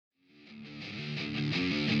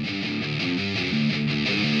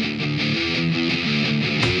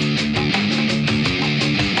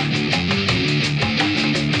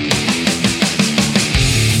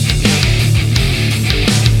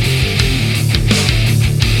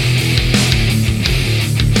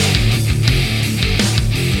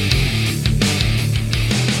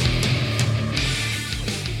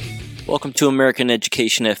to American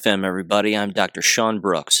Education FM, everybody. I'm Dr. Sean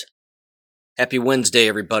Brooks. Happy Wednesday,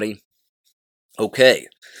 everybody. Okay,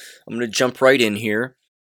 I'm going to jump right in here,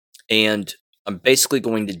 and I'm basically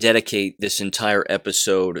going to dedicate this entire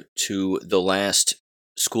episode to the last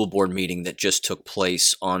school board meeting that just took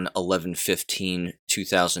place on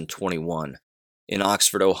 11/15/2021 in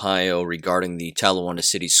Oxford, Ohio, regarding the Talawanda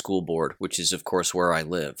City School Board, which is, of course, where I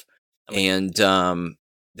live. And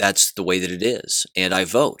that's the way that it is. And I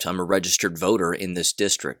vote. I'm a registered voter in this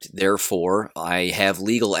district. Therefore, I have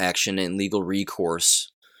legal action and legal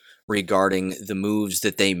recourse regarding the moves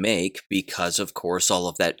that they make because, of course, all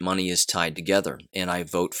of that money is tied together. And I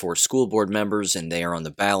vote for school board members, and they are on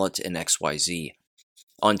the ballot in XYZ.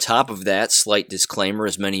 On top of that, slight disclaimer,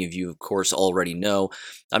 as many of you, of course, already know,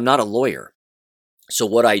 I'm not a lawyer. So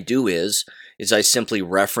what I do is I simply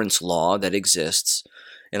reference law that exists,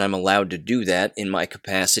 and I'm allowed to do that in my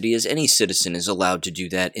capacity as any citizen is allowed to do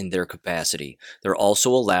that in their capacity. They're also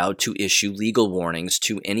allowed to issue legal warnings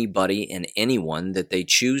to anybody and anyone that they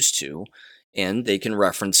choose to, and they can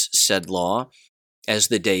reference said law as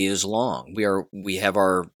the day is long. We have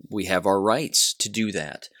our rights to do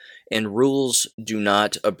that, and rules do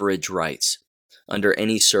not abridge rights under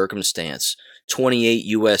any circumstance. 28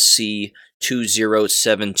 USC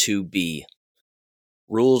 2072B.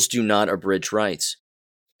 Rules do not abridge rights.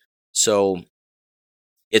 So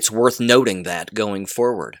it's worth noting that going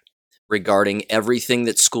forward regarding everything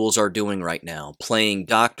that schools are doing right now, playing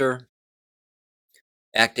doctor,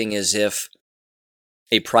 acting as if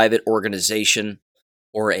a private organization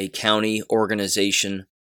or a county organization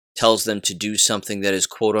tells them to do something that is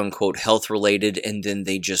quote-unquote health-related, and then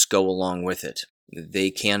they just go along with it. They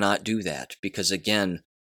cannot do that because, again,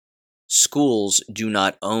 schools do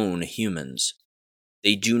not own humans.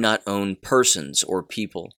 They do not own persons or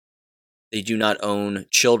people. They do not own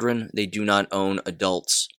children. They do not own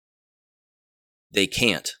adults. They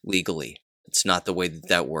can't legally. It's not the way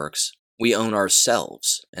that works. We own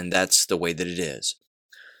ourselves, and that's the way that it is.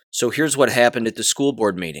 So here's what happened at the school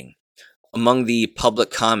board meeting. Among the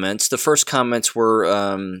public comments, the first comments were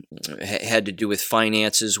had to do with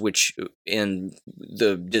finances, which in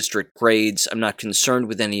the district grades. I'm not concerned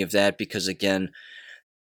with any of that because, again,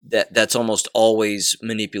 that's almost always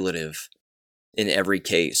manipulative in every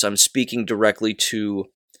case. I'm speaking directly to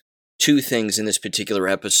two things in this particular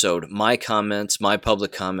episode: my comments, my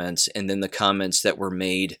public comments, and then the comments that were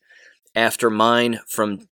made after mine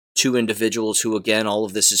from two individuals who, again, all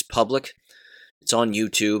of this is public. It's on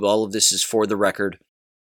YouTube. All of this is for the record.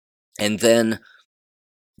 And then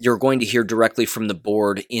you're going to hear directly from the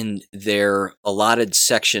board in their allotted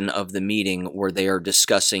section of the meeting where they are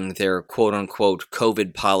discussing their quote-unquote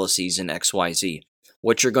COVID policies in XYZ.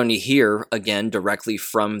 What you're going to hear, again, directly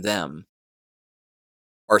from them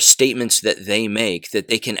are statements that they make that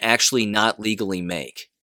they can actually not legally make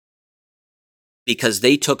because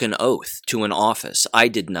they took an oath to an office. I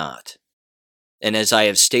did not. And as I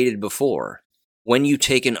have stated before, when you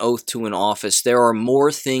take an oath to an office, there are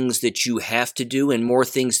more things that you have to do and more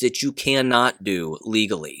things that you cannot do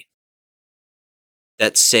legally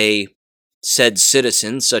that said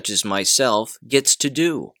citizen, such as myself, gets to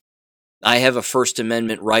do. I have a First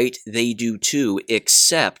Amendment right, they do too,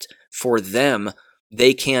 except for them,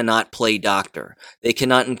 they cannot play doctor. They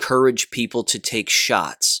cannot encourage people to take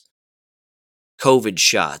shots, COVID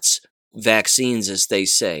shots, vaccines, as they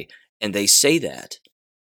say, and they say that.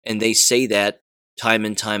 And they say that time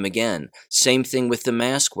and time again. Same thing with the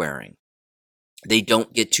mask wearing. They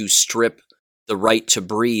don't get to strip the right to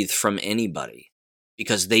breathe from anybody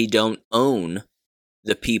because they don't own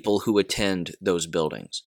the people who attend those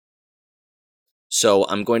buildings. So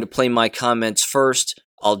I'm going to play my comments first.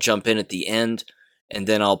 I'll jump in at the end, and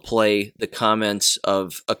then I'll play the comments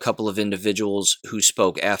of a couple of individuals who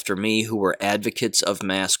spoke after me who were advocates of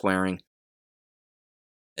mask wearing.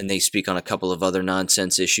 And they speak on a couple of other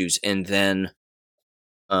nonsense issues, and then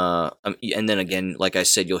again, like I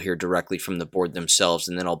said, you'll hear directly from the board themselves,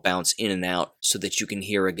 and then I'll bounce in and out so that you can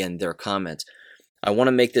hear again their comments. I want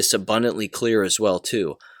to make this abundantly clear as well,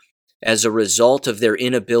 too. As a result of their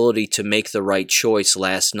inability to make the right choice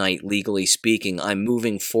last night, legally speaking, I'm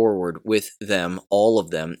moving forward with them, all of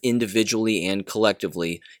them, individually and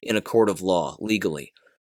collectively, in a court of law, legally.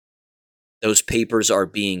 Those papers are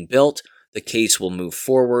being built. The case will move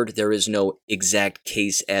forward. There is no exact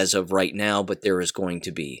case as of right now, but there is going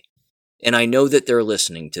to be. And I know that they're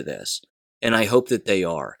listening to this, and I hope that they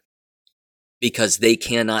are, because they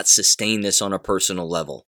cannot sustain this on a personal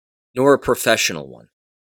level, nor a professional one.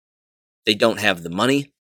 They don't have the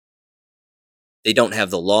money. They don't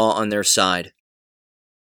have the law on their side.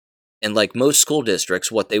 And like most school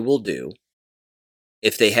districts, what they will do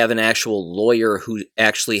if they have an actual lawyer who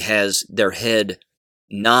actually has their head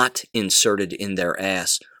not inserted in their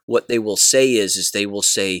ass, what they will say is they will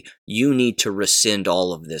say, you need to rescind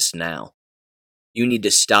all of this now. You need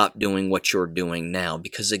to stop doing what you're doing now.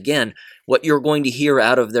 Because again, what you're going to hear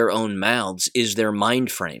out of their own mouths is their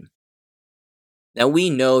mind frame. Now we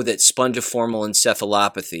know that spongiform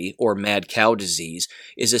encephalopathy, or mad cow disease,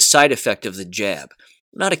 is a side effect of the jab.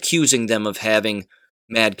 I'm not accusing them of having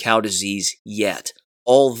mad cow disease yet.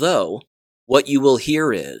 Although, what you will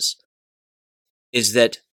hear is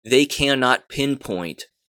that they cannot pinpoint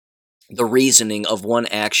the reasoning of one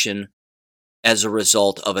action as a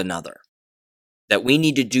result of another. That we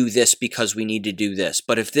need to do this because we need to do this.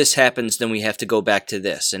 But if this happens, then we have to go back to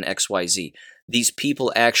this and XYZ. These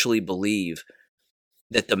people actually believe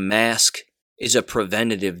that the mask is a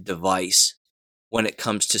preventative device when it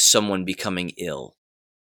comes to someone becoming ill.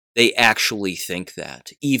 They actually think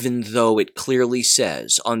that, even though it clearly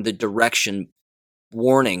says on the direction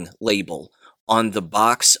warning label on the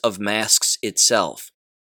box of masks itself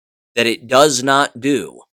that it does not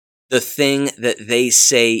do the thing that they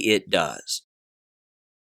say it does.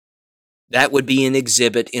 That would be an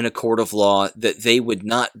exhibit in a court of law that they would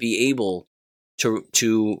not be able to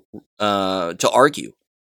argue.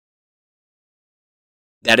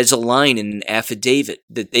 That is a line in an affidavit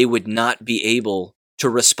that they would not be able to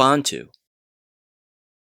respond to.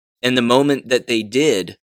 And the moment that they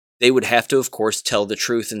did, they would have to, of course, tell the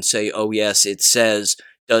truth and say, oh yes, it says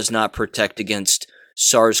does not protect against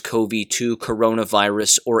SARS-CoV-2,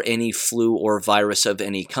 coronavirus, or any flu or virus of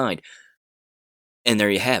any kind. And there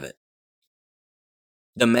you have it.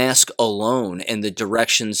 The mask alone and the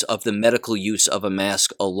directions of the medical use of a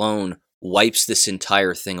mask alone wipes this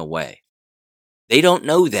entire thing away. They don't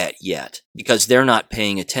know that yet because they're not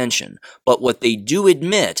paying attention. But what they do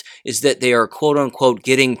admit is that they are quote-unquote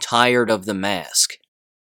getting tired of the mask.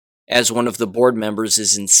 As one of the board members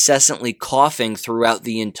is incessantly coughing throughout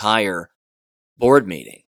the entire board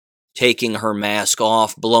meeting, taking her mask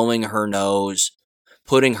off, blowing her nose,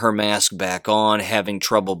 putting her mask back on, having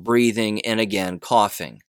trouble breathing, and again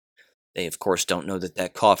coughing. They of course don't know that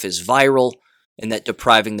that cough is viral and that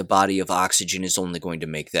depriving the body of oxygen is only going to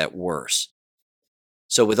make that worse.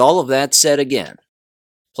 So with all of that said again,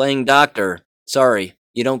 playing doctor, sorry,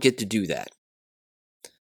 you don't get to do that.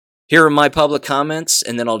 Here are my public comments,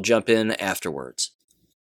 and then I'll jump in afterwards.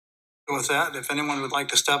 With that, if anyone would like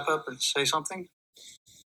to step up and say something.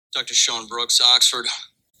 Dr. Sean Brooks, Oxford.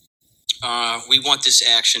 We want this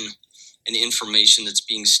action and information that's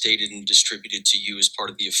being stated and distributed to you as part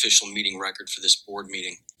of the official meeting record for this board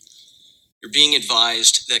meeting. You're being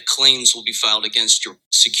advised that claims will be filed against your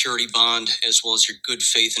security bond as well as your good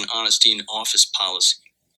faith and honesty in office policy.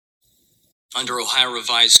 Under Ohio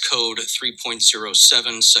Revised Code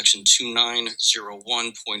 3.07, Section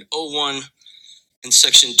 2901.01, and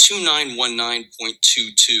Section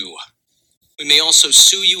 2919.22. We may also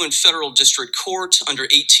sue you in federal district court under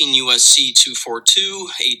 18 U.S.C. 242,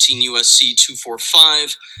 18 U.S.C.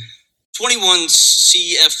 245, 21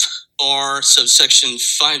 CFR subsection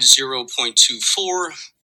 50.24,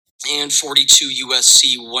 and 42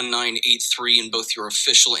 U.S.C. 1983 in both your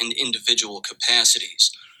official and individual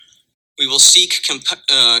capacities. We will seek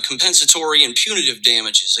compensatory and punitive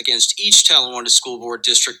damages against each Talawanda School Board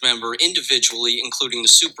district member individually, including the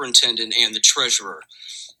superintendent and the treasurer.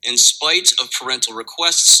 In spite of parental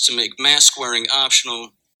requests to make mask wearing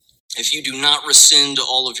optional, if you do not rescind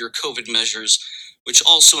all of your COVID measures, which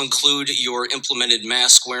also include your implemented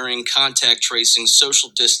mask wearing, contact tracing,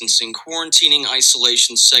 social distancing, quarantining,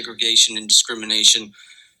 isolation, segregation, and discrimination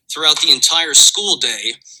throughout the entire school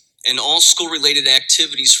day, and all school-related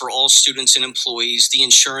activities for all students and employees, the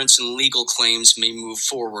insurance and legal claims may move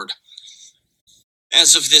forward.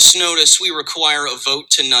 As of this notice, we require a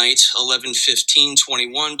vote tonight,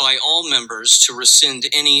 11/15/21, by all members to rescind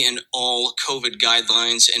any and all COVID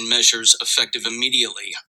guidelines and measures effective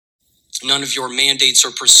immediately. None of your mandates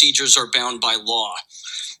or procedures are bound by law.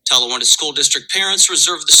 Talawanda School District parents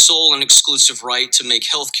reserve the sole and exclusive right to make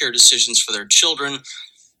healthcare decisions for their children,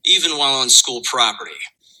 even while on school property.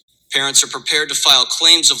 Parents are prepared to file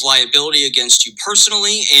claims of liability against you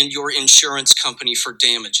personally and your insurance company for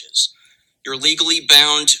damages. You're legally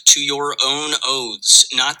bound to your own oaths,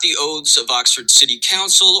 not the oaths of Oxford City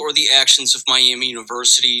Council or the actions of Miami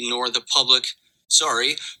University, nor the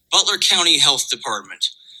Butler County Health Department.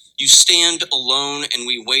 You stand alone, and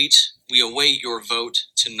we await your vote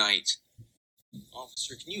tonight.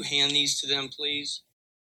 Officer, can you hand these to them, please?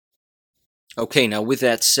 Okay, now with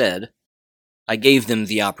that said, I gave them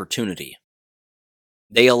the opportunity.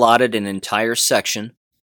 They allotted an entire section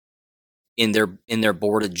in their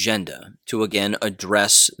board agenda to again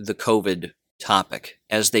address the COVID topic,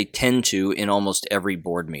 as they tend to in almost every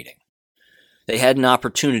board meeting. They had an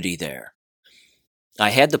opportunity there.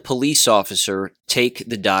 I had the police officer take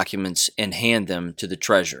the documents and hand them to the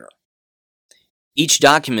treasurer. Each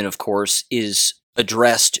document, of course, is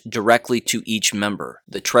addressed directly to each member,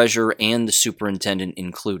 the treasurer and the superintendent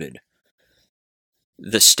included.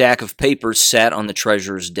 The stack of papers sat on the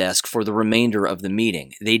treasurer's desk for the remainder of the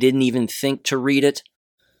meeting. They didn't even think to read it,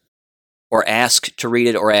 or ask to read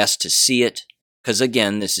it, or ask to see it, because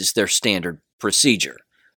again, this is their standard procedure.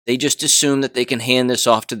 They just assume that they can hand this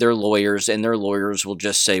off to their lawyers, and their lawyers will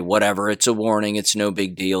just say, whatever, it's a warning, it's no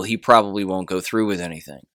big deal, he probably won't go through with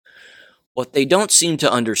anything. What they don't seem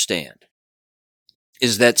to understand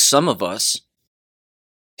is that some of us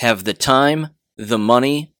have the time, the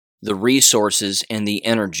money, the resources, and the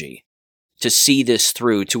energy to see this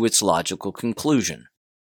through to its logical conclusion.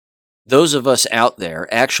 Those of us out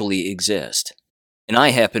there actually exist, and I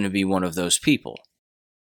happen to be one of those people.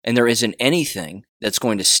 And there isn't anything that's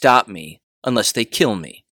going to stop me unless they kill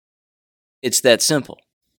me. It's that simple.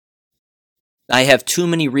 I have too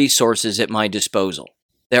many resources at my disposal.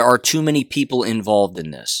 There are too many people involved in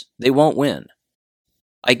this. They won't win.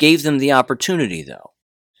 I gave them the opportunity, though.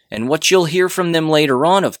 And what you'll hear from them later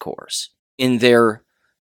on, of course, in their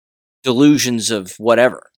delusions of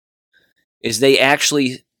whatever, is they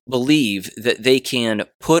actually believe that they can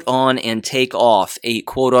put on and take off a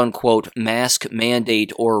quote-unquote mask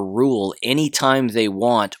mandate or rule anytime they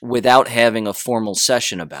want without having a formal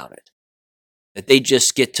session about it. That they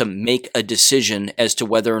just get to make a decision as to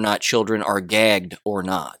whether or not children are gagged or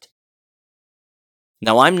not.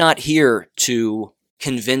 Now, I'm not here to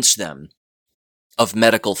convince them of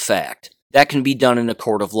medical fact. That can be done in a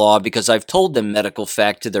court of law because I've told them medical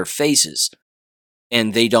fact to their faces,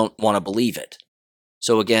 and they don't want to believe it.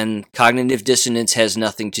 So again, cognitive dissonance has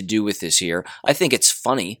nothing to do with this here. I think it's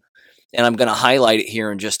funny, and I'm going to highlight it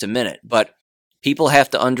here in just a minute, but people have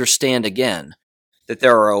to understand again that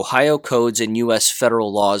there are Ohio codes and U.S.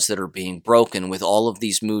 federal laws that are being broken with all of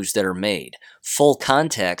these moves that are made. Full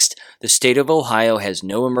context, the state of Ohio has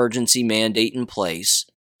no emergency mandate in place.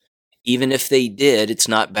 Even if they did, it's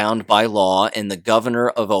not bound by law, and the governor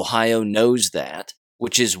of Ohio knows that,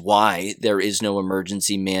 which is why there is no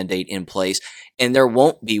emergency mandate in place, and there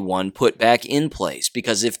won't be one put back in place,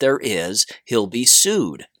 because if there is, he'll be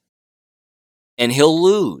sued. And he'll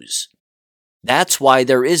lose. That's why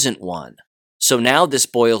there isn't one. So now this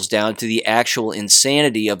boils down to the actual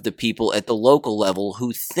insanity of the people at the local level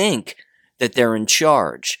who think that they're in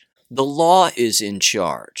charge. The law is in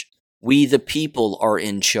charge. We, the people, are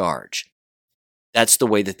in charge. That's the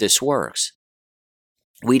way that this works.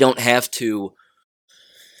 We don't have to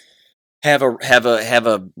have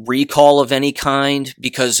a recall of any kind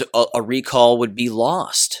because a recall would be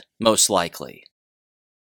lost, most likely.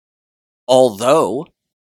 Although,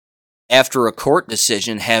 after a court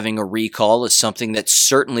decision, having a recall is something that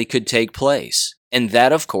certainly could take place. And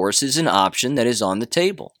that, of course, is an option that is on the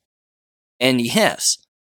table. And yes,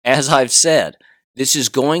 as I've said, this is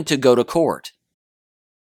going to go to court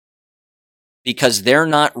because they're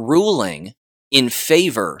not ruling in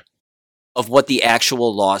favor of what the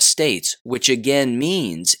actual law states, which again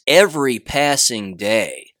means every passing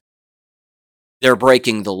day they're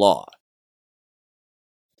breaking the law.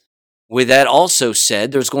 With that also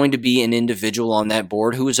said, there's going to be an individual on that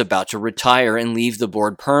board who is about to retire and leave the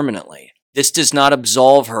board permanently. This does not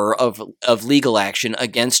absolve her of legal action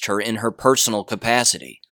against her in her personal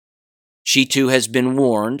capacity. She too has been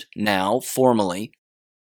warned, now, formally,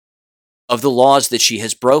 of the laws that she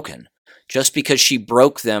has broken. Just because she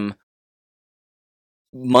broke them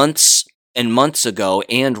months and months ago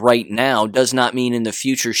and right now does not mean in the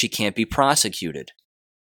future she can't be prosecuted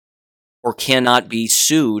or cannot be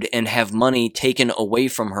sued and have money taken away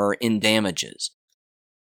from her in damages.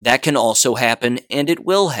 That can also happen, and it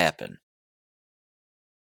will happen.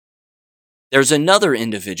 There's another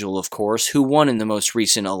individual, of course, who won in the most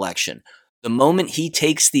recent election. The moment he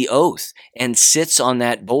takes the oath and sits on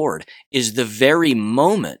that board is the very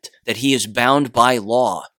moment that he is bound by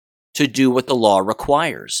law to do what the law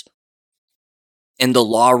requires. And the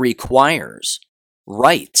law requires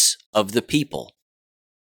rights of the people,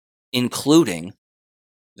 including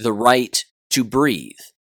the right to breathe,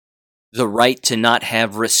 the right to not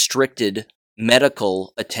have restricted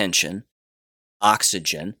medical attention,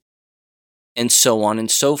 oxygen, and so on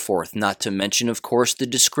and so forth, not to mention, of course, the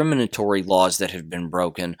discriminatory laws that have been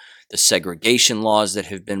broken, the segregation laws that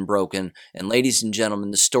have been broken, and ladies and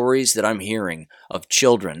gentlemen, the stories that I'm hearing of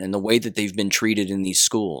children and the way that they've been treated in these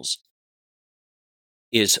schools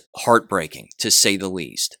is heartbreaking, to say the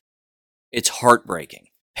least. It's heartbreaking.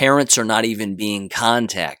 Parents are not even being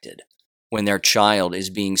contacted when their child is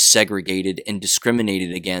being segregated and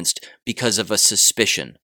discriminated against because of a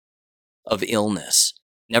suspicion of illness.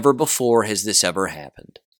 Never before has this ever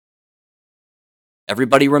happened.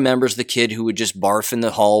 Everybody remembers the kid who would just barf in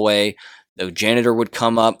the hallway. The janitor would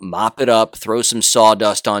come up, mop it up, throw some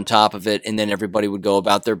sawdust on top of it, and then everybody would go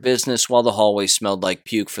about their business while the hallway smelled like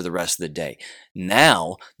puke for the rest of the day.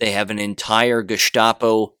 Now they have an entire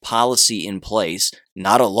Gestapo policy in place,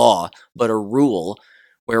 not a law, but a rule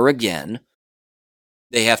where, again,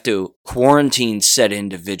 they have to quarantine said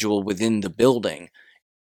individual within the building,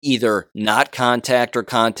 either not contact or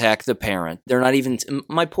contact the parent. They're not even,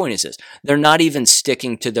 my point is this, they're not even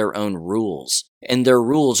sticking to their own rules, and their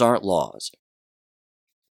rules aren't laws.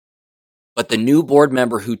 But the new board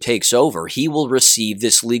member who takes over, he will receive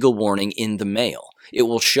this legal warning in the mail. It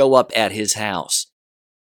will show up at his house,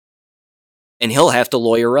 and he'll have to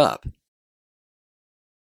lawyer up.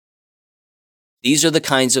 These are the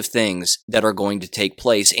kinds of things that are going to take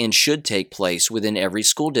place and should take place within every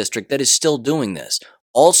school district that is still doing this.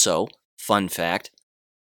 Also, fun fact,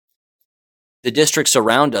 the districts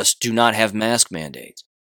around us do not have mask mandates,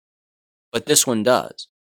 but this one does.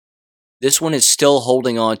 This one is still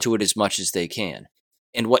holding on to it as much as they can.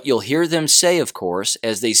 And what you'll hear them say, of course,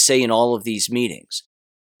 as they say in all of these meetings,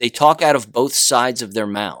 they talk out of both sides of their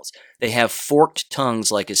mouths. They have forked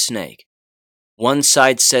tongues like a snake. One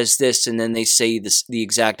side says this, and then they say the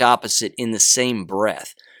exact opposite in the same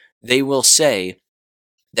breath. They will say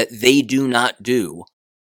that they do not do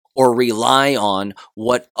or rely on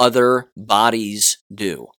what other bodies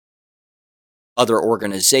do, other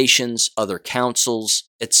organizations, other councils,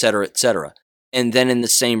 etc., etc. And then in the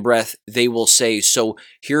same breath, they will say, so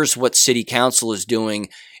here's what city council is doing,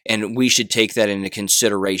 and we should take that into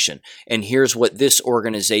consideration. And here's what this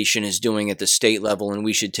organization is doing at the state level, and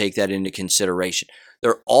we should take that into consideration.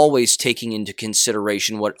 They're always taking into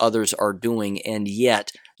consideration what others are doing, and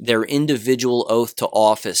yet their individual oath to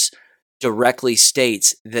office directly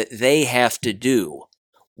states that they have to do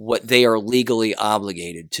what they are legally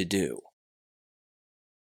obligated to do.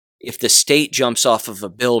 If the state jumps off of a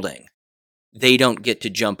building, they don't get to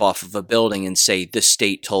jump off of a building and say, the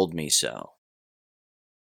state told me so.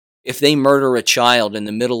 If they murder a child in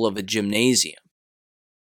the middle of a gymnasium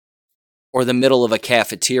or the middle of a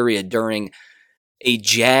cafeteria during a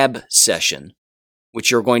jab session,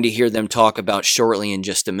 which you're going to hear them talk about shortly in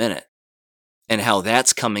just a minute, and how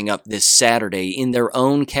that's coming up this Saturday in their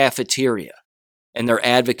own cafeteria, and they're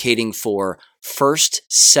advocating for first,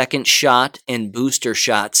 second shot, and booster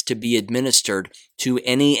shots to be administered to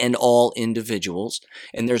any and all individuals,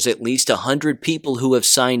 and there's at least 100 people who have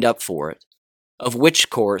signed up for it, of which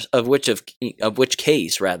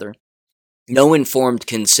case, no informed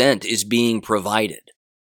consent is being provided.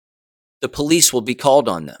 The police will be called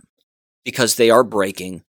on them because they are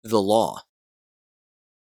breaking the law.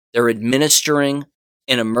 They're administering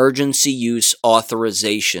an emergency use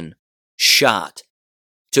authorization shot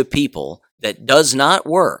to people that does not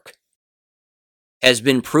work, has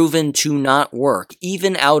been proven to not work,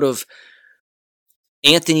 even out of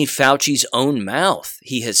Anthony Fauci's own mouth.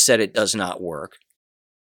 He has said it does not work,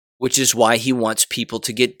 which is why he wants people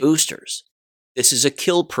to get boosters. This is a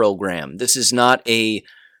kill program. This is not a,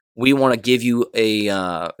 we want to give you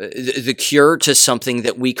the cure to something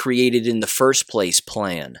that we created in the first place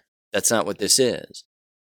plan. That's not what this is.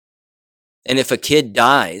 And if a kid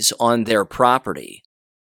dies on their property,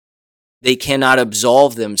 they cannot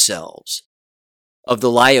absolve themselves of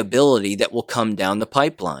the liability that will come down the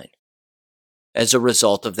pipeline as a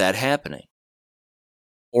result of that happening.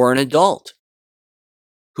 Or an adult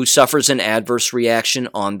who suffers an adverse reaction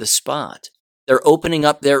on the spot. They're opening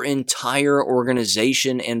up their entire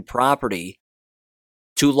organization and property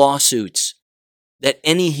to lawsuits that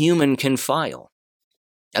any human can file.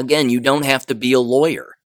 Again, you don't have to be a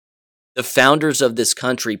lawyer. The founders of this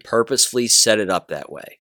country purposefully set it up that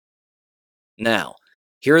way. Now,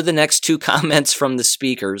 here are the next two comments from the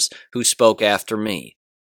speakers who spoke after me.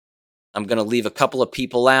 I'm going to leave a couple of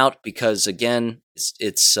people out because, again,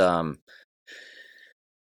 it's not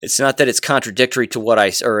that it's contradictory to what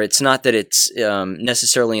it's not that it's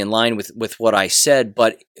necessarily in line with what I said,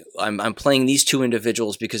 but I'm playing these two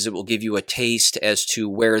individuals because it will give you a taste as to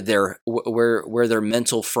where their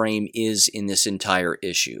mental frame is in this entire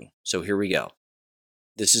issue. So here we go.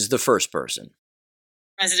 This is the first person.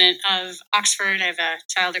 Resident of Oxford. I have a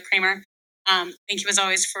child at Kramer. Thank you as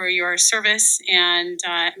always for your service, and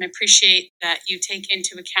I appreciate that you take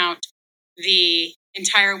into account the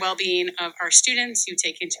entire well-being of our students. You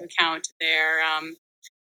take into account their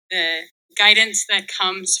the guidance that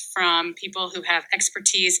comes from people who have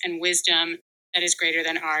expertise and wisdom that is greater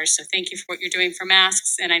than ours. So thank you for what you're doing for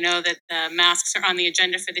masks. And I know that the masks are on the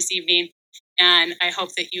agenda for this evening. And I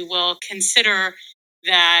hope that you will consider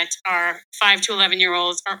that our 5 to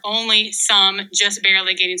 11-year-olds are only some just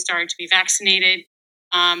barely getting started to be vaccinated.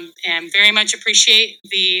 And very much appreciate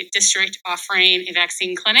the district offering a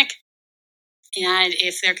vaccine clinic. And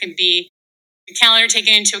if there can be a calendar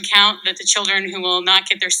taken into account that the children who will not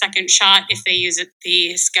get their second shot, if they use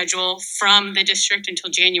the schedule from the district until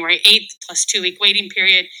January 8th, plus 2-week waiting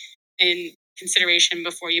period in consideration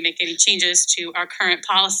before you make any changes to our current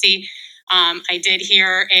policy. I did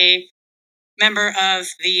hear a member of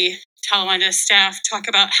the Talawanda staff talk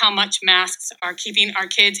about how much masks are keeping our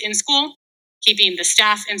kids in school, keeping the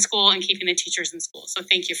staff in school, and keeping the teachers in school. So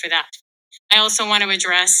thank you for that. I also want to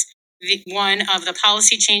address one of the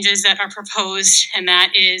policy changes that are proposed, and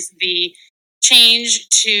that is the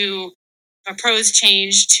proposed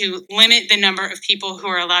change to limit the number of people who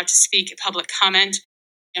are allowed to speak at public comment.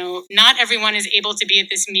 Not everyone is able to be at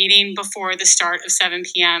this meeting before the start of 7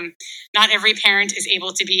 p.m. Not every parent is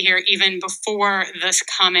able to be here even before this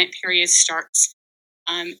comment period starts.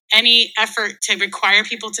 Any effort to require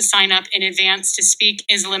people to sign up in advance to speak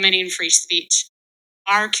is limiting free speech.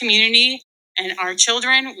 Our community and our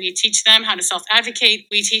children, we teach them how to self-advocate.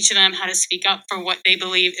 We teach them how to speak up for what they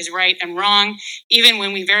believe is right and wrong, even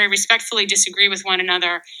when we very respectfully disagree with one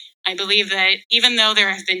another. I believe that even though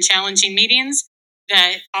there have been challenging meetings,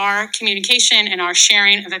 that our communication and our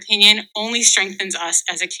sharing of opinion only strengthens us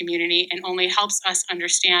as a community and only helps us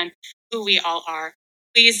understand who we all are.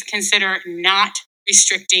 Please consider not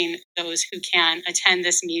restricting those who can attend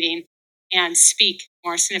this meeting and speak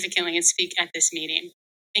more significantly and speak at this meeting.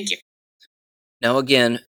 Thank you. Now,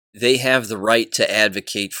 again, they have the right to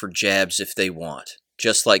advocate for jabs if they want,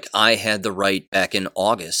 just like I had the right back in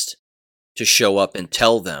August to show up and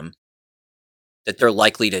tell them that they're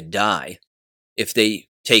likely to die if they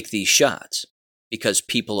take these shots, because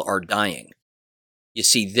people are dying. You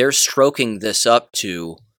see, they're stroking this up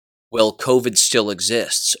to, well, COVID still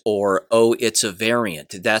exists, or, oh, it's a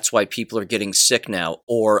variant, that's why people are getting sick now,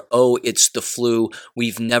 or, oh, it's the flu,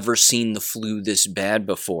 we've never seen the flu this bad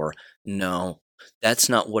before. No, that's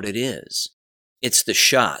not what it is. It's the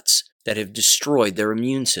shots that have destroyed their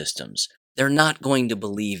immune systems. They're not going to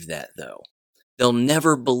believe that, though. They'll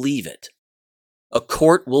never believe it. A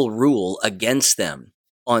court will rule against them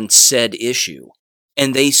on said issue,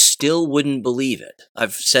 and they still wouldn't believe it.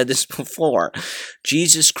 I've said this before.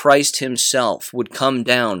 Jesus Christ himself would come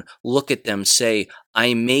down, look at them, say,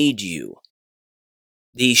 I made you.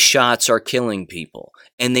 These shots are killing people,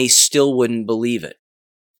 and they still wouldn't believe it.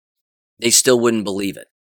 They still wouldn't believe it.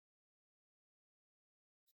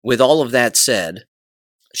 With all of that said,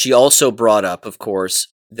 she also brought up, of course,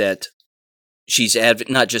 that she's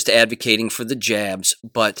not just advocating for the jabs,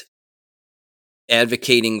 but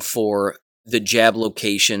advocating for the jab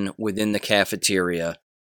location within the cafeteria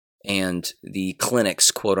and the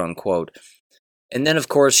clinics, quote unquote. And then, of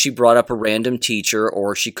course, she brought up a random teacher,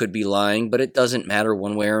 or she could be lying, but it doesn't matter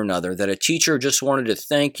one way or another, that a teacher just wanted to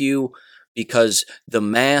thank you because the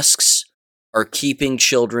masks are keeping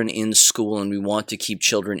children in school and we want to keep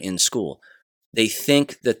children in school. They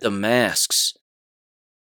think that the masks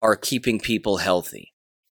are keeping people healthy.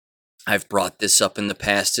 I've brought this up in the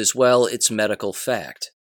past as well. It's medical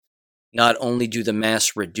fact. Not only do the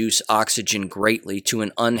masks reduce oxygen greatly to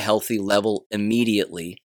an unhealthy level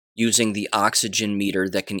immediately, using the oxygen meter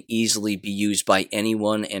that can easily be used by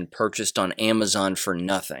anyone and purchased on Amazon for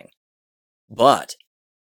nothing, but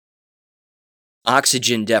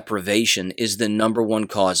oxygen deprivation is the #1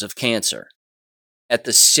 cause of cancer at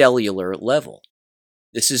the cellular level.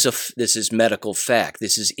 This is medical fact.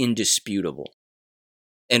 This is indisputable.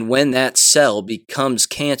 And when that cell becomes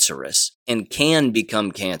cancerous, and can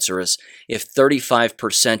become cancerous if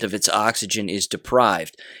 35% of its oxygen is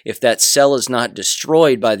deprived, if that cell is not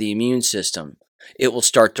destroyed by the immune system, it will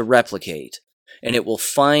start to replicate, and it will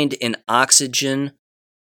find an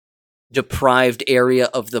oxygen-deprived area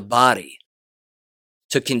of the body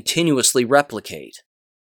to continuously replicate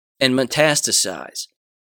and metastasize,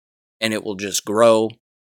 and it will just grow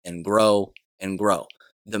and grow and grow.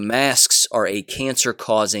 The masks are a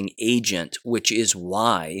cancer-causing agent, which is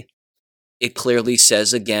why it clearly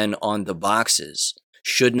says again on the boxes,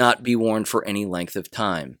 should not be worn for any length of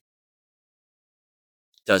time.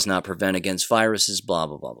 Does not prevent against viruses, blah,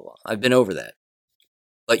 blah, blah, blah. I've been over that.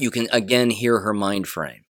 But you can again hear her mind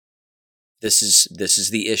frame. This is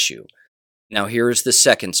the issue. Now here is the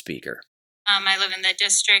second speaker. I live in the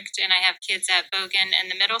district and I have kids at Bogan in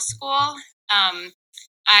the middle school.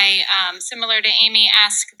 I, similar to Amy,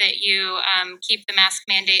 ask that you keep the mask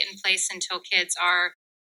mandate in place until kids are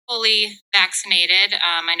fully vaccinated.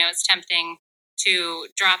 I know it's tempting to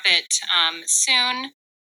drop it soon,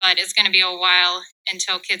 but it's going to be a while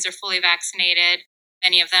until kids are fully vaccinated.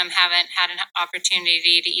 Many of them haven't had an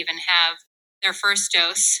opportunity to even have their first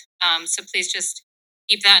dose. So please just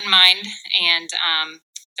keep that in mind and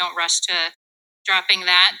don't rush to dropping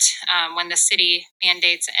that when the city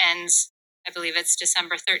mandates ends. I believe it's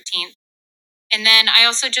December 13th. And then I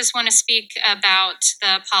also just want to speak about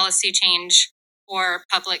the policy change for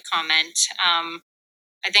public comment.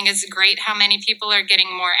 I think it's great how many people are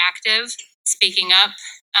getting more active, speaking up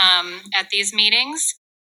at these meetings,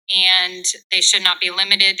 and they should not be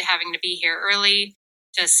limited to having to be here early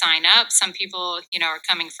to sign up. Some people, are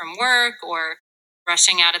coming from work or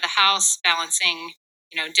rushing out of the house, balancing,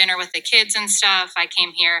 dinner with the kids and stuff. I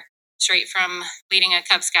came here straight from leading a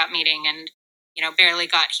Cub Scout meeting and, barely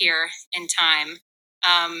got here in time.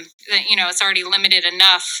 It's already limited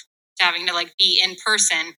enough to having to be in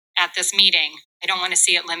person at this meeting. I don't want to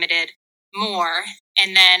see it limited more.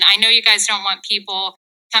 And then I know you guys don't want people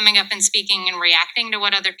coming up and speaking and reacting to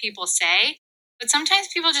what other people say, but sometimes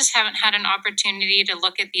people just haven't had an opportunity to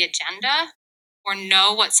look at the agenda or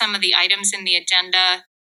know what some of the items in the agenda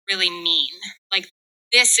really mean. Like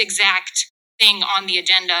this exact thing on the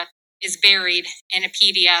agenda is buried in a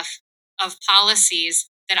PDF of policies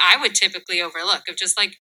that I would typically overlook, of just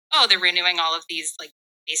they're renewing all of these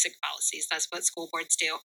basic policies. That's what school boards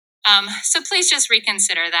do. So please just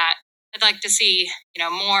reconsider that. I'd like to see,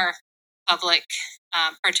 more public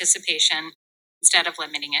participation instead of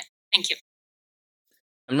limiting it. Thank you.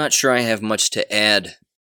 I'm not sure I have much to add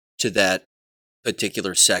to that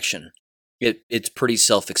particular section. It's pretty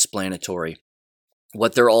self-explanatory.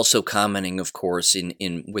 What they're also commenting, of course,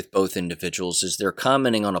 in with both individuals is they're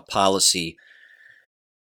commenting on a policy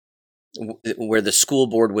where the school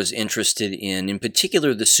board was interested in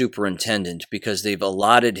particular the superintendent, because they've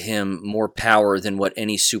allotted him more power than what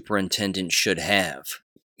any superintendent should have.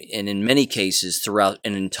 And in many cases, throughout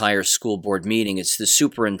an entire school board meeting, it's the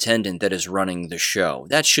superintendent that is running the show.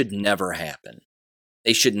 That should never happen.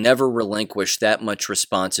 They should never relinquish that much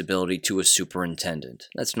responsibility to a superintendent.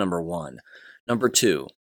 That's number one. Number two,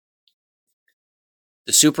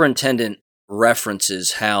 the superintendent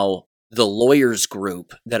references how the lawyers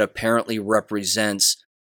group that apparently represents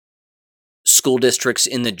school districts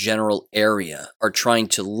in the general area are trying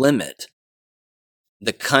to limit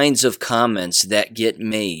the kinds of comments that get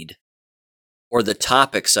made, or the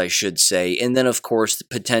topics, I should say, and then, of course,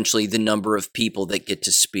 potentially the number of people that get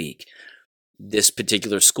to speak. This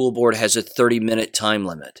particular school board has a 30-minute time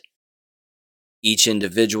limit. Each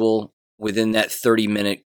individual within that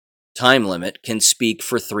 30-minute time limit can speak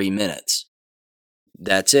for 3 minutes.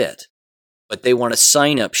 That's it. But they want a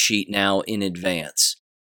sign-up sheet now in advance.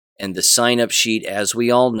 And the sign-up sheet, as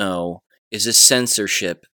we all know, is a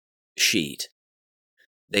censorship sheet.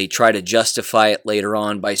 They try to justify it later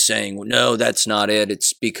on by saying, well, no, that's not it.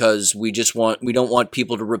 It's because we don't want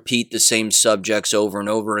people to repeat the same subjects over and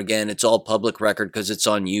over again. It's all public record because it's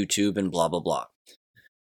on YouTube and blah, blah, blah.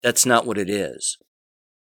 That's not what it is.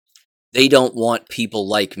 They don't want people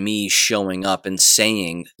like me showing up and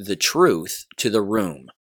saying the truth to the room,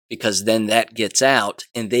 because then that gets out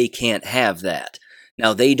and they can't have that.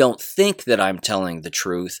 Now, they don't think that I'm telling the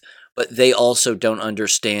truth, but they also don't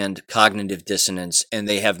understand cognitive dissonance, and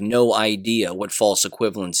they have no idea what false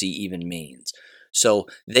equivalency even means. So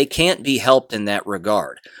they can't be helped in that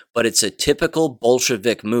regard. But it's a typical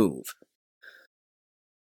Bolshevik move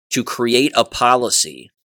to create a policy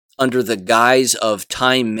under the guise of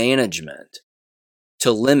time management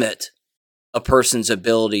to limit a person's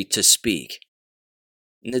ability to speak.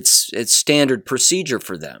 It's standard procedure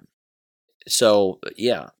for them. So,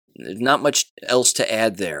 yeah, not much else to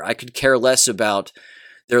add there. I could care less about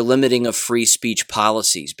their limiting of free speech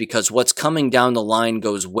policies, because what's coming down the line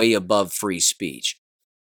goes way above free speech.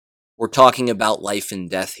 We're talking about life and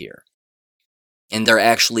death here. And they're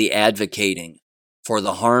actually advocating for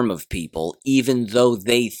the harm of people, even though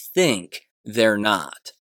they think they're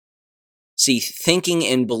not. See, thinking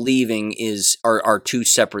and believing are two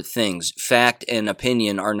separate things. Fact and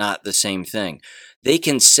opinion are not the same thing. They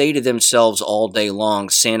can say to themselves all day long,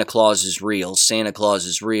 Santa Claus is real, Santa Claus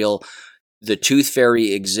is real, the Tooth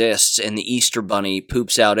Fairy exists, and the Easter Bunny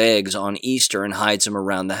poops out eggs on Easter and hides them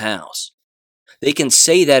around the house. They can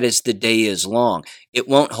say that as the day is long. It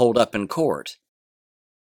won't hold up in court.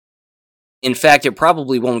 In fact, it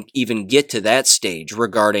probably won't even get to that stage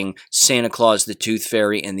regarding Santa Claus, the Tooth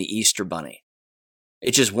Fairy, and the Easter Bunny.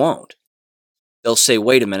 It just won't. They'll say,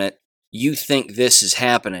 wait a minute, you think this is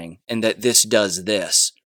happening and that this does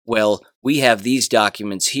this. Well, we have these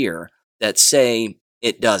documents here that say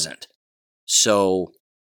it doesn't. So,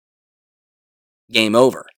 game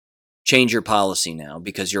over. Change your policy now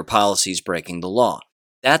because your policy is breaking the law.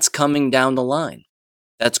 That's coming down the line.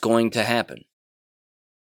 That's going to happen.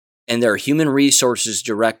 And their human resources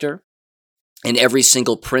director and every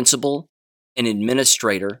single principal and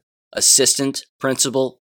administrator, assistant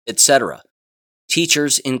principal, etc.,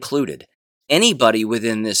 teachers included, anybody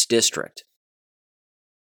within this district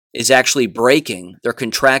is actually breaking their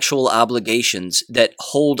contractual obligations that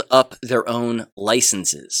hold up their own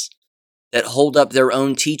licenses, that hold up their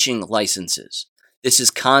own teaching licenses. This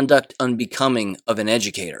is conduct unbecoming of an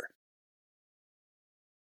educator.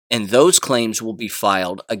 And those claims will be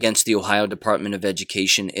filed against the Ohio Department of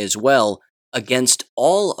Education as well, against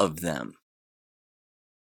all of them.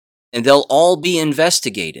 And they'll all be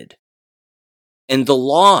investigated. And the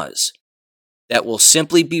laws that will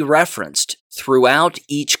simply be referenced throughout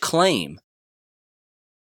each claim,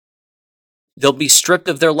 they'll be stripped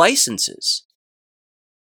of their licenses.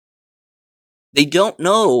 They don't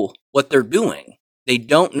know what they're doing. They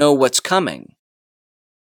don't know what's coming.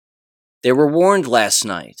 They were warned last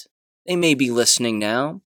night. They may be listening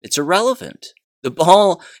now. It's irrelevant. The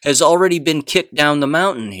ball has already been kicked down the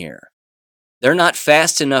mountain here. They're not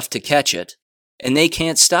fast enough to catch it, and they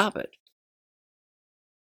can't stop it.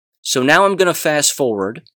 So now I'm going to fast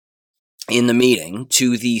forward in the meeting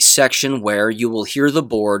to the section where you will hear the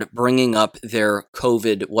board bringing up their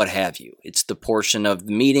COVID what have you. It's the portion of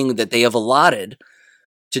the meeting that they have allotted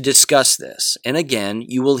to discuss this. And again,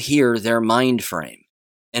 you will hear their mind frame.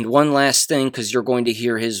 And one last thing, because you're going to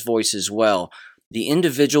hear his voice as well. The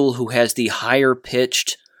individual who has the higher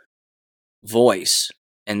pitched voice,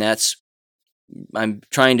 and I'm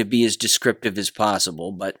trying to be as descriptive as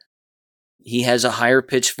possible, but he has a higher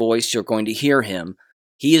pitched voice. You're going to hear him.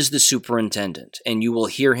 He is the superintendent, and you will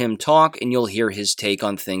hear him talk, and you'll hear his take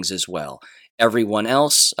on things as well. Everyone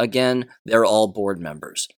else, again, they're all board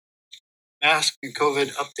members. Mask and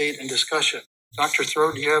COVID update and discussion. Dr.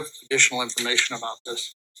 Throat, do you have additional information about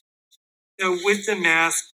this? So with the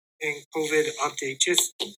mask and COVID update,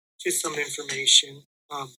 just some information.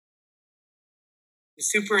 The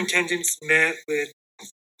superintendents met with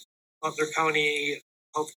Butler County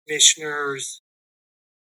health commissioners,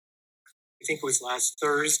 I think it was last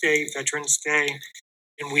Thursday, Veterans Day,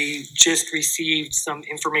 and we just received some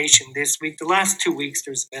information this week. The last 2 weeks,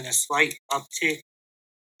 there's been a slight uptick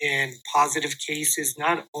in positive cases,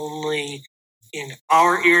 not only in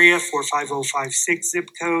our area, 45056 zip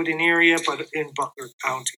code and area, but in Butler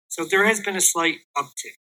County. So there has been a slight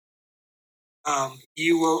uptick.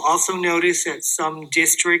 You will also notice that some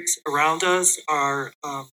districts around us are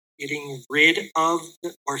getting rid of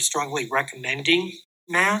or strongly recommending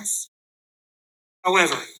masks.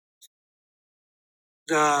 However,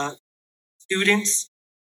 the students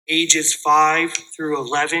ages 5 through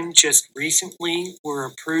 11 just recently were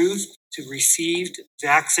approved to receive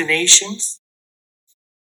vaccinations.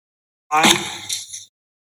 I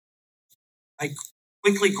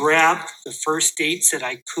quickly grabbed the first dates that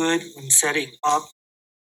I could when setting up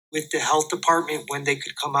with the health department when they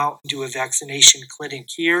could come out and do a vaccination clinic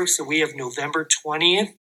here. So we have November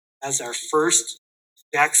 20th as our first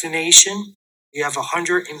vaccination. We have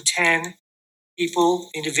 110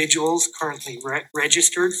 individuals currently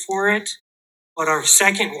registered for it, but our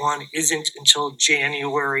second one isn't until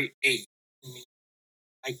January 8th.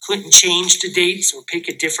 I couldn't change the dates or pick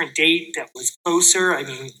a different date that was closer.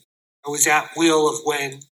 I was at will of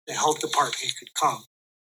when the health department could come.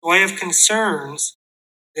 So I have concerns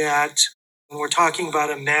that when we're talking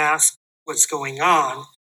about a mask, what's going on,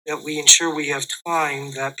 that we ensure we have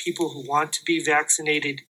time that people who want to be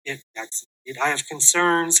vaccinated get vaccinated. I have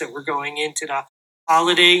concerns that we're going into the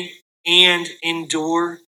holiday and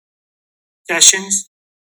indoor sessions.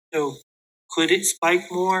 So could it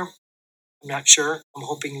spike more? I'm not sure. I'm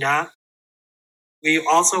hoping not. We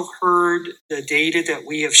also heard the data that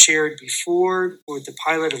we have shared before with the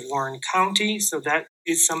pilot of Warren County. So that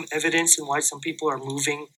is some evidence and why some people are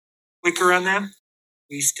moving quicker on that.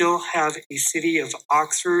 We still have a City of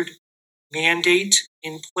Oxford mandate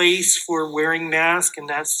in place for wearing masks, and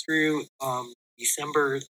that's through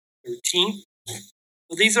December 13th.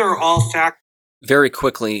 So these are all facts. Very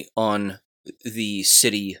quickly on the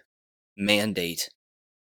city mandate,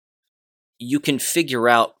 you can figure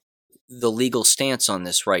out the legal stance on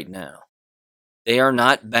this right now. They are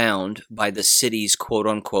not bound by the city's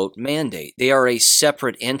quote-unquote mandate. They are a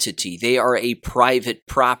separate entity. They are a private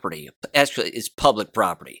property. Actually, it's public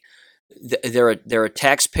property. They're a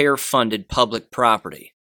taxpayer-funded public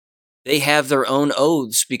property. They have their own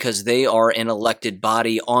oaths because they are an elected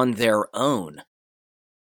body on their own.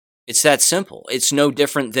 It's that simple. It's no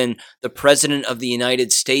different than the President of the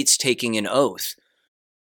United States taking an oath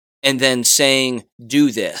and then saying,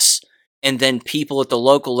 do this. And then people at the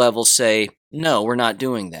local level say, no, we're not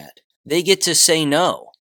doing that. They get to say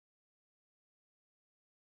no.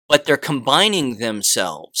 But they're combining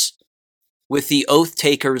themselves with the oath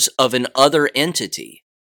takers of an other entity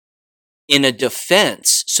in a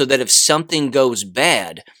defense so that if something goes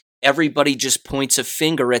bad, everybody just points a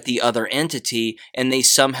finger at the other entity and they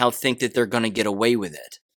somehow think that they're going to get away with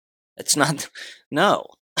it. That's not, no.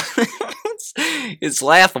 It's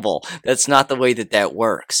laughable. That's not the way that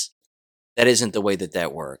works. That isn't the way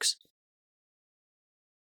that works.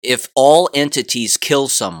 If all entities kill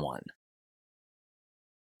someone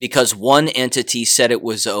because one entity said it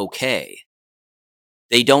was okay,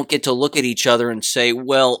 they don't get to look at each other and say,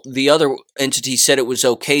 well, the other entity said it was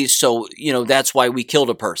okay, so, that's why we killed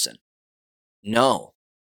a person. No.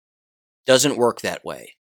 Doesn't work that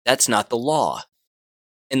way. That's not the law.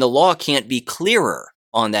 And the law can't be clearer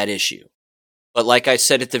on that issue. But like I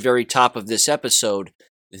said at the very top of this episode,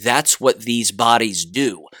 that's what these bodies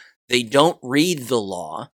do. They don't read the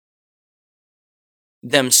law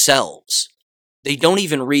themselves. They don't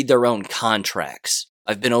even read their own contracts.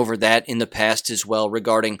 I've been over that in the past as well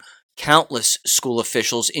regarding countless school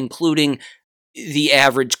officials, including the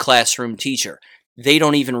average classroom teacher. They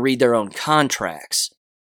don't even read their own contracts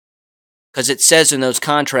because it says in those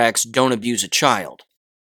contracts, don't abuse a child.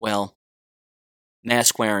 Well,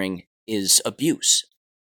 mask wearing is abuse.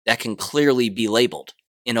 That can clearly be labeled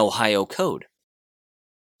in Ohio code,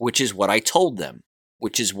 which is what I told them,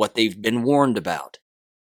 which is what they've been warned about.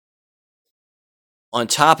 On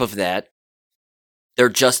top of that, their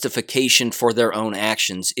justification for their own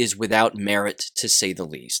actions is without merit, to say the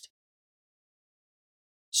least.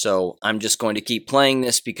 So I'm just going to keep playing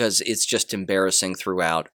this because it's just embarrassing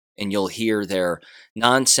throughout, and you'll hear their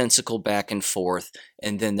nonsensical back and forth,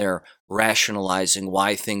 and then they're rationalizing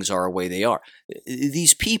why things are the way they are.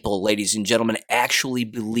 These people, ladies and gentlemen, actually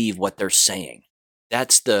believe what they're saying.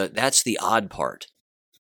 That's the odd part.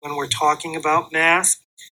 When we're talking about masks,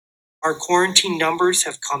 our quarantine numbers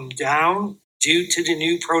have come down due to the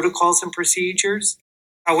new protocols and procedures.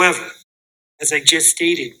 However, as I just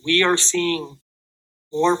stated, we are seeing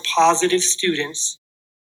more positive students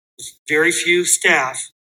with very few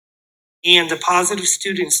staff, and the positive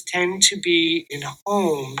students tend to be in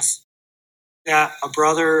homes that a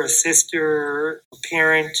brother, a sister, a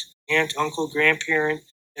parent, aunt, uncle, grandparent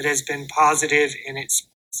that has been positive, and it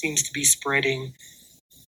seems to be spreading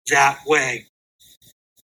that way.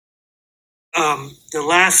 The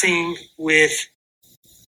last thing with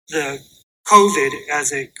the COVID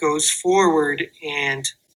as it goes forward, and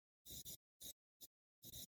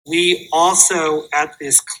we also at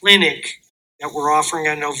this clinic that we're offering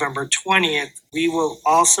on November 20th, we will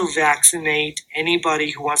also vaccinate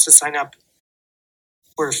anybody who wants to sign up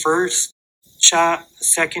for a first shot, a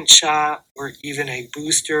second shot, or even a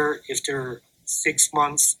booster if they're 6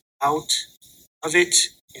 months out of it,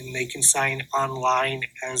 and they can sign online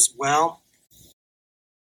as well.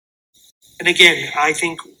 And again, I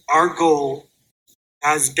think our goal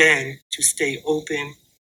has been to stay open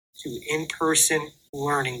to in-person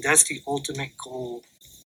learning. That's the ultimate goal.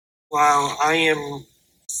 While I am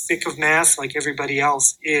sick of masks like everybody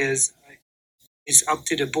else is, it's up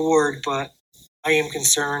to the board, but I am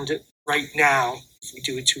concerned right now if we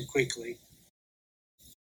do it too quickly.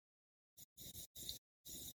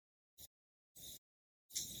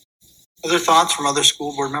 Other thoughts from other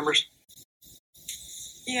school board members?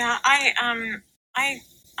 Yeah, I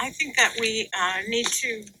think that we need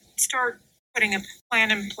to start putting a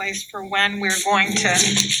plan in place for when we're going to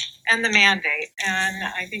end the mandate, and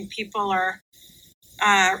I think people are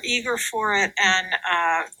eager for it, and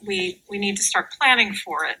we need to start planning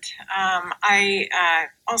for it. I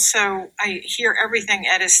hear everything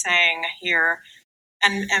Ed is saying here,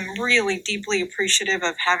 and am really deeply appreciative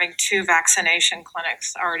of having 2 vaccination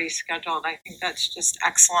clinics already scheduled. I think that's just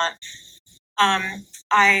excellent.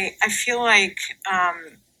 I feel like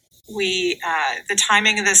the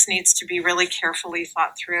timing of this needs to be really carefully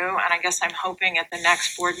thought through, and I guess I'm hoping at the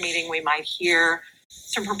next board meeting we might hear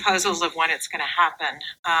some proposals of when it's going to happen,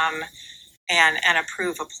 and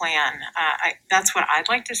approve a plan. That's what I'd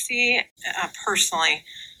like to see personally.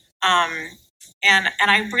 And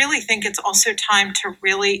I really think it's also time to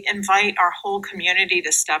really invite our whole community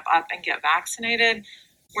to step up and get vaccinated.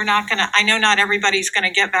 I know not everybody's going to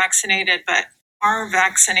get vaccinated, but our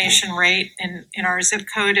vaccination rate in our zip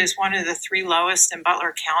code is one of the 3 lowest in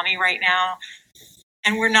Butler County right now.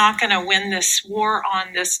 and we're not going to win this war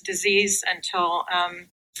on this disease until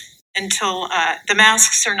the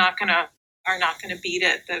masks are not going to beat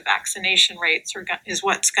it. The vaccination rates is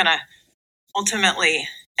what's going to ultimately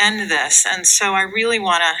end this. And so I really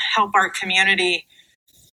want to help our community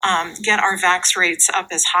get our vax rates up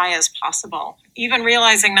as high as possible. Even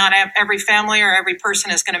realizing not every family or every person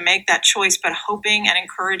is going to make that choice, but hoping and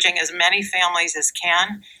encouraging as many families as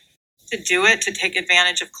can to do it, to take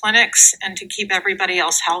advantage of clinics and to keep everybody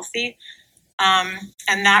else healthy.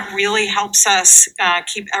 And that really helps us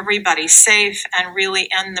keep everybody safe and really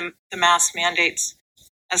end the mask mandates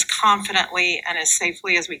as confidently and as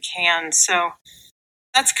safely as we can. So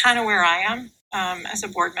that's kind of where I am as a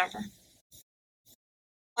board member.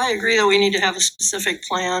 I agree that we need to have a specific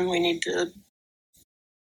plan. We need to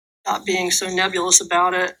not being so nebulous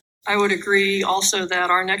about it. I would agree also that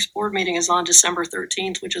our next board meeting is on December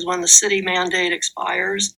 13th, which is when the city mandate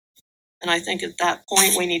expires. And I think at that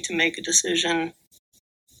point, we need to make a decision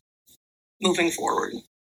moving forward.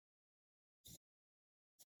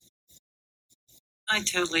 I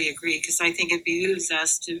totally agree, because I think it behooves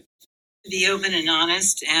us to be open and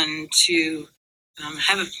honest and to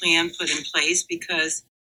have a plan put in place, because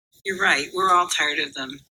you're right, we're all tired of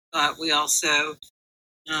them. But we also,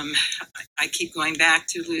 I keep going back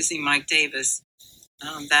to losing Mike Davis.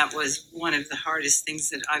 That was one of the hardest things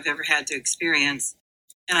that I've ever had to experience.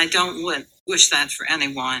 And I don't wish that for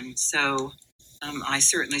anyone. So I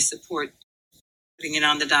certainly support putting it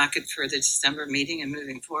on the docket for the December meeting and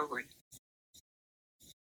moving forward.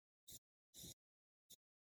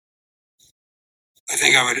 I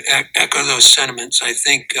think I would echo those sentiments. I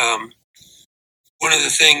think one of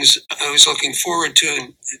the things I was looking forward to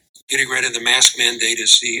in getting rid of the mask mandate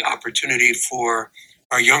is the opportunity for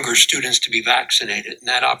our younger students to be vaccinated. And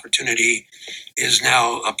that opportunity is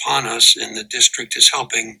now upon us, and the district is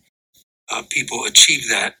helping people achieve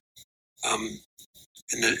that.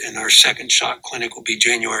 And our second shot clinic will be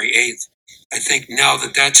January 8th. I think now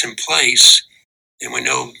that that's in place, and we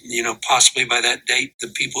know, possibly by that date, the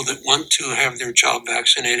people that want to have their child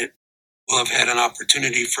vaccinated will have had an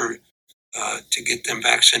opportunity to get them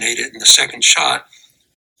vaccinated in the second shot.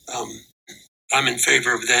 I'm in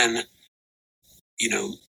favor of then,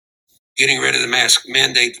 getting rid of the mask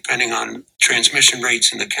mandate depending on transmission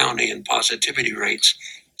rates in the county and positivity rates.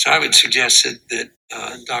 So I would suggest that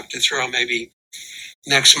Dr. Thoreau, maybe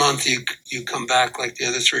next month you come back, like the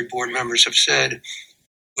other three board members have said,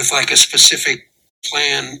 with like a specific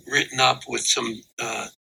plan written up with some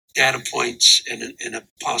data points and a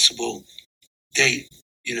possible date,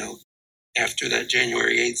 after that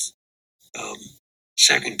January 8th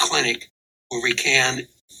second clinic, where we can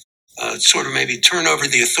sort of maybe turn over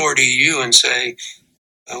the authority to you and say,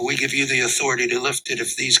 we give you the authority to lift it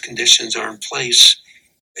if these conditions are in place,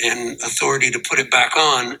 and authority to put it back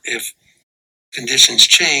on if conditions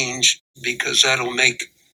change, because that'll make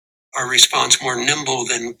our response more nimble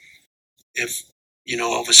than if,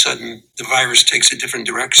 all of a sudden the virus takes a different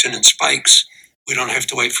direction and spikes. We don't have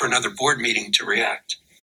to wait for another board meeting to react,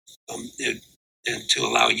 and to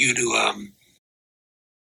allow you to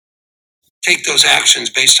take those actions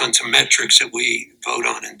based on some metrics that we vote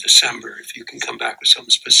on in December. If you can come back with something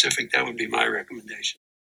specific, that would be my recommendation.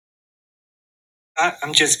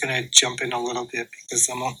 I'm just going to jump in a little bit because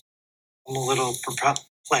I'm a little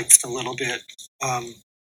perplexed a little bit.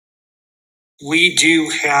 We do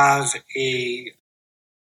have a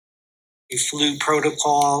flu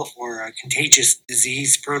protocol or a contagious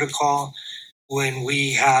disease protocol when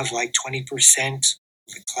we have like 20%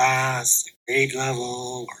 of the class, grade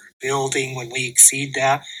level, or building. When we exceed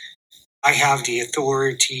that, I have the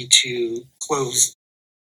authority to close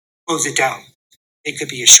it down. It could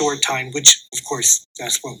be a short time, which of course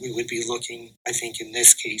that's what we would be looking, I think, in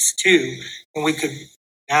this case too. And we could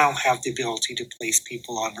now have the ability to place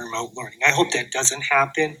people on remote learning. I hope that doesn't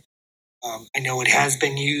happen. I know it has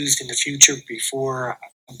been used in the future before,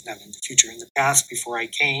 not in the future, in the past before I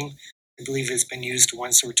came. I believe it's been used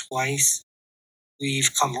once or twice.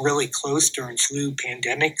 We've come really close during flu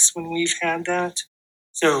pandemics when we've had that.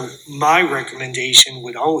 So my recommendation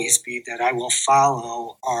would always be that I will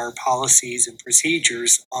follow our policies and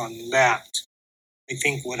procedures on that. I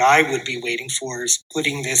think what I would be waiting for is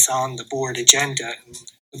putting this on the board agenda and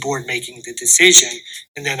the board making the decision.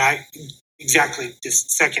 And then exactly this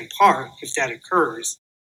second part, if that occurs,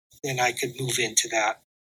 then I could move into that,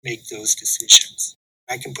 make those decisions.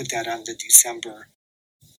 I can put that on the December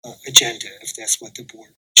agenda if that's what the board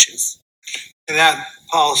wishes. And that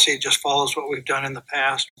policy just follows what we've done in the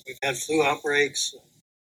past. We've had flu outbreaks,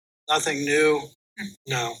 nothing new.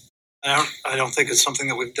 No. I don't think it's something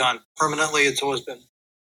that we've done permanently. It's always been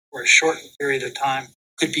for a short period of time.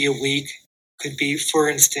 Could be a week, could be, for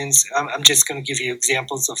instance, I'm just going to give you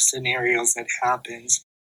examples of scenarios that happens.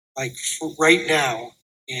 Like right now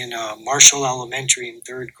in Marshall Elementary in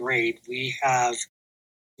third grade, we have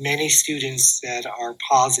many students that are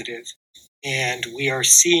positive, and we are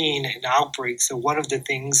seeing an outbreak. So one of the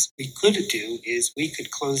things we could do is we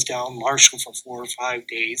could close down Marshall for 4 or 5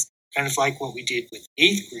 days, kind of like what we did with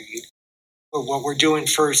 8th grade. But what we're doing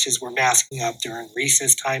first is we're masking up during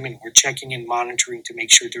recess time, and we're checking and monitoring to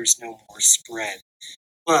make sure there's no more spread.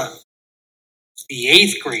 But the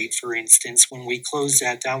 8th grade, for instance, when we closed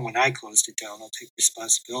that down, when I closed it down, I'll take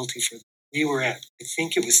responsibility for that. We were at, I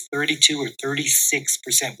think it was 32 or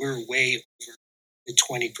 36%. We were way over the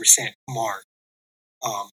 20% mark.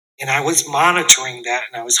 And I was monitoring that,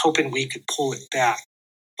 and I was hoping we could pull it back.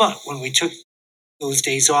 But when we took those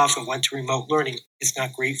days off and went to remote learning, it's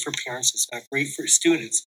not great for parents, it's not great for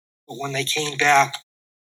students. But when they came back,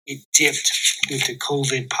 it dipped with the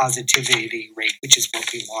COVID positivity rate, which is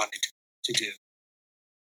what we wanted to do.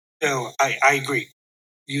 So I agree.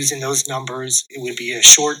 Using those numbers, it would be a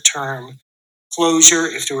short-term closure.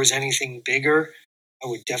 If there was anything bigger, I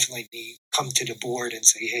would definitely come to the board and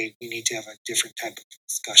say, hey, we need to have a different type of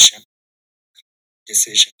discussion,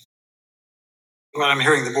 decision. What I'm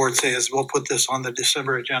hearing the board say is we'll put this on the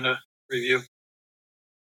December agenda review.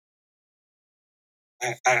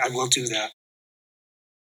 I will do that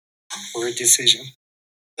for a decision.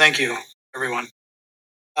 Thank you, everyone.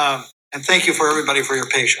 And thank you for everybody for your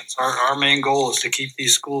patience. Our main goal is to keep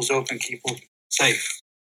these schools open, keep them safe.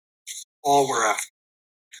 All we're after.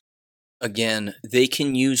 Again, they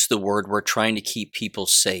can use the word "we're trying to keep people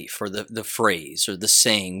safe," or the phrase or the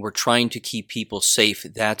saying, "we're trying to keep people safe,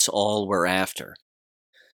 that's all we're after."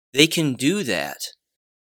 They can do that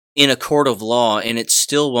in a court of law and it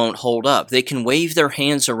still won't hold up. They can wave their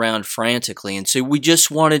hands around frantically and say, we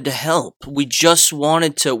just wanted to help. We just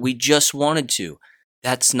wanted to.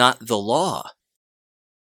 That's not the law.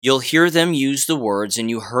 You'll hear them use the words, and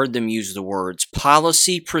you heard them use the words,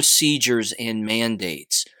 policy, procedures, and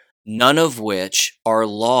mandates, none of which are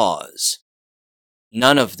laws.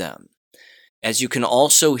 None of them. As you can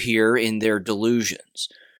also hear in their delusions,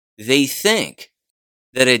 they think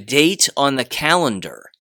that a date on the calendar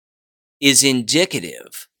is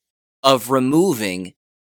indicative of removing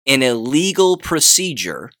an illegal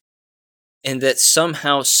procedure, and that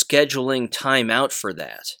somehow scheduling time out for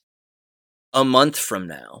that a month from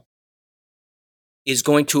now is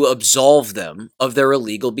going to absolve them of their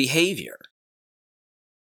illegal behavior.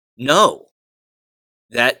 No,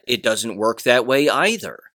 that it doesn't work that way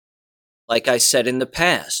either. Like I said in the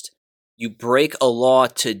past, you break a law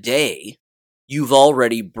today, you've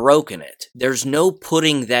already broken it. There's no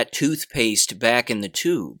putting that toothpaste back in the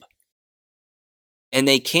tube. And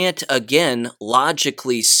they can't, again,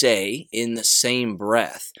 logically say in the same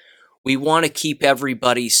breath, we want to keep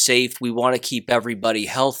everybody safe, we want to keep everybody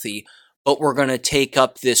healthy, but we're going to take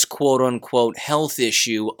up this quote-unquote health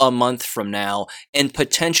issue a month from now and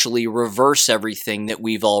potentially reverse everything that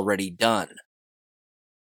we've already done.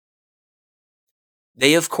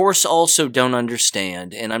 They, of course, also don't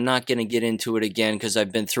understand, and I'm not going to get into it again because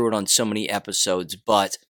I've been through it on so many episodes,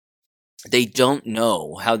 but they don't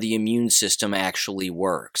know how the immune system actually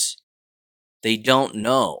works. They don't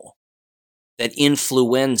know that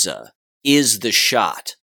influenza is the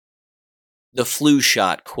shot, the flu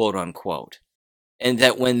shot, quote unquote, and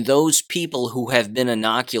that when those people who have been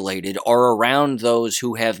inoculated are around those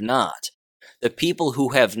who have not, the people who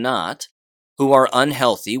have not, who are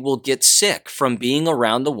unhealthy, will get sick from being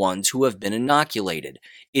around the ones who have been inoculated.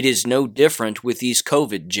 It is no different with these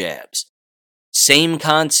COVID jabs. Same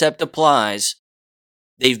concept applies.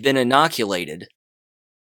 They've been inoculated,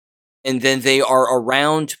 and then they are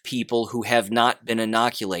around people who have not been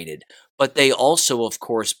inoculated. But they also, of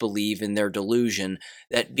course, believe in their delusion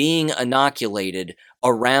that being inoculated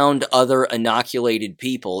around other inoculated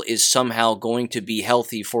people is somehow going to be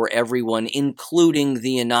healthy for everyone, including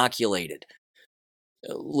the inoculated.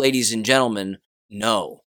 Ladies and gentlemen,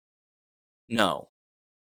 no. No.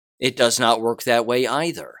 It does not work that way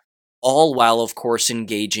either. All while, of course,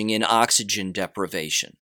 engaging in oxygen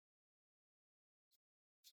deprivation.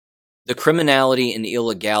 The criminality and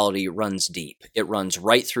illegality runs deep. It runs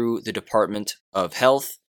right through the Department of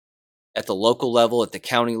Health, at the local level, at the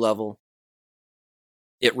county level.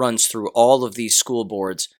 It runs through all of these school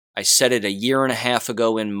boards. I said it a year and a half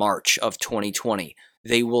ago in March of 2020.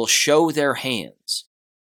 They will show their hands.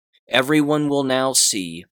 Everyone will now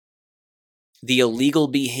see the illegal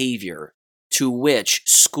behavior to which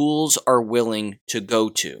schools are willing to go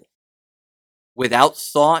to, without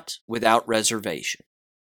thought, without reservation.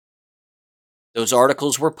 Those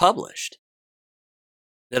articles were published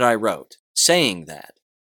that I wrote saying that.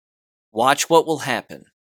 Watch what will happen.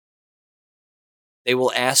 They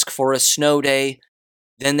will ask for a snow day,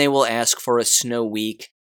 then they will ask for a snow week,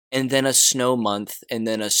 and then a snow month, and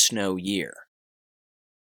then a snow year.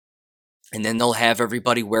 And then they'll have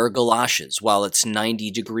everybody wear galoshes while it's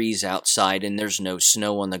 90 degrees outside and there's no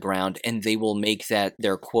snow on the ground, and they will make that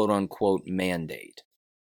their quote-unquote mandate.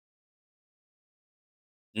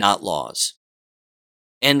 Not laws.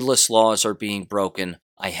 Endless laws are being broken.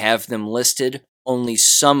 I have them listed. Only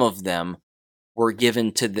some of them were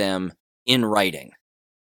given to them in writing.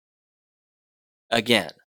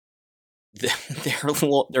 Again,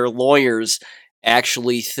 their lawyers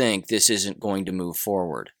actually think this isn't going to move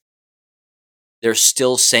forward. They're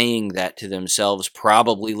still saying that to themselves,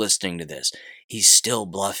 probably listening to this. He's still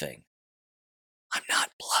bluffing. I'm not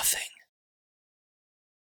bluffing.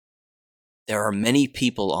 There are many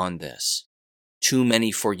people on this. Too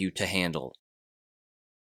many for you to handle.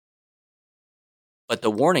 But the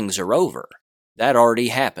warnings are over. That already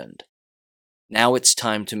happened. Now it's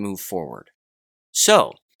time to move forward.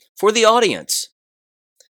 So, for the audience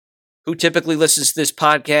who typically listens to this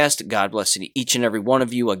podcast, God bless each and every one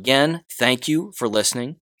of you again. Thank you for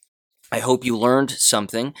listening. I hope you learned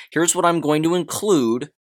something. Here's what I'm going to include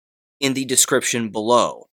in the description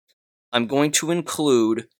below. I'm going to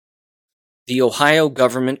include the Ohio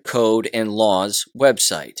Government Code and Laws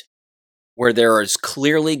website, where there is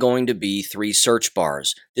clearly going to be 3 search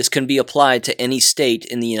bars. This can be applied to any state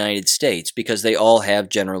in the United States because they all have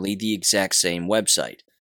generally the exact same website,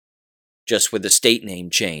 just with the state name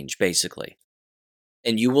change, basically.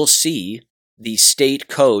 And you will see the state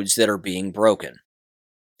codes that are being broken.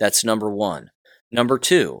 That's number 1. Number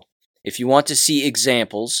 2, if you want to see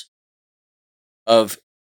examples of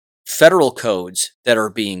federal codes that are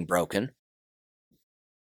being broken,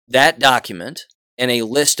 that document and a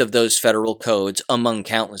list of those federal codes, among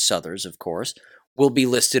countless others, of course, will be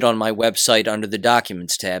listed on my website under the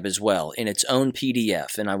Documents tab as well, in its own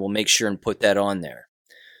PDF, and I will make sure and put that on there.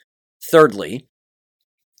 Thirdly,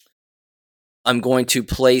 I'm going to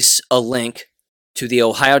place a link to the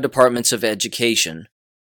Ohio Departments of Education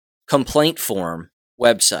complaint form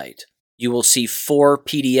website. You will see 4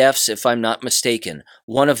 PDFs, if I'm not mistaken.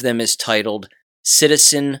 One of them is titled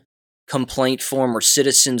Citizen Complaint Form or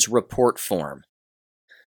Citizens Report Form.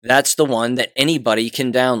 That's the one that anybody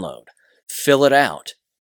can download. Fill it out.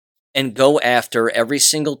 And go after every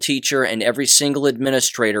single teacher and every single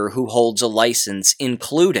administrator who holds a license,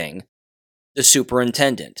 including the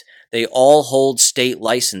superintendent. They all hold state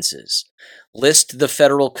licenses. List the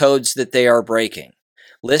federal codes that they are breaking.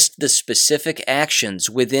 List the specific actions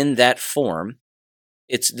within that form.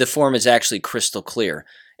 The form is actually crystal clear.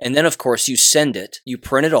 And then, of course, you send it, you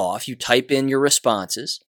print it off, you type in your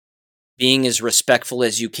responses, being as respectful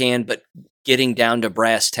as you can, but getting down to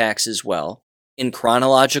brass tacks as well, in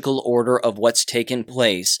chronological order of what's taken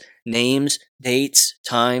place, names, dates,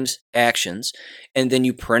 times, actions, and then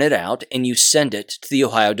you print it out and you send it to the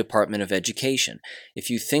Ohio Department of Education. If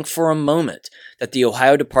you think for a moment that the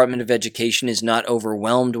Ohio Department of Education is not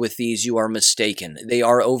overwhelmed with these, you are mistaken. They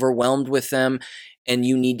are overwhelmed with them, and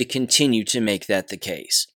you need to continue to make that the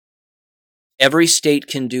case. Every state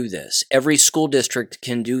can do this. Every school district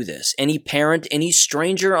can do this. Any parent, any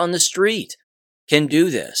stranger on the street can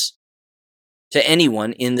do this to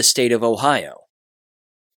anyone in the state of Ohio.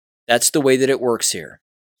 That's the way that it works here.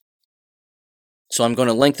 So I'm going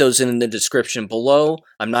to link those in the description below.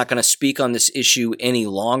 I'm not going to speak on this issue any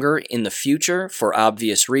longer in the future for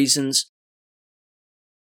obvious reasons.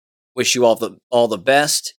 Wish you all the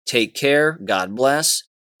best. Take care. God bless.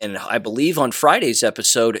 And I believe on Friday's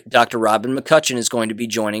episode, Dr. Robin McCutcheon is going to be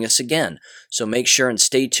joining us again. So make sure and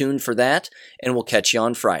stay tuned for that, and we'll catch you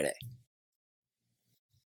on Friday.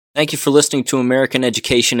 Thank you for listening to American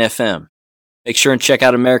Education FM. Make sure and check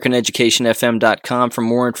out AmericanEducationFM.com for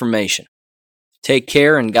more information. Take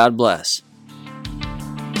care and God bless.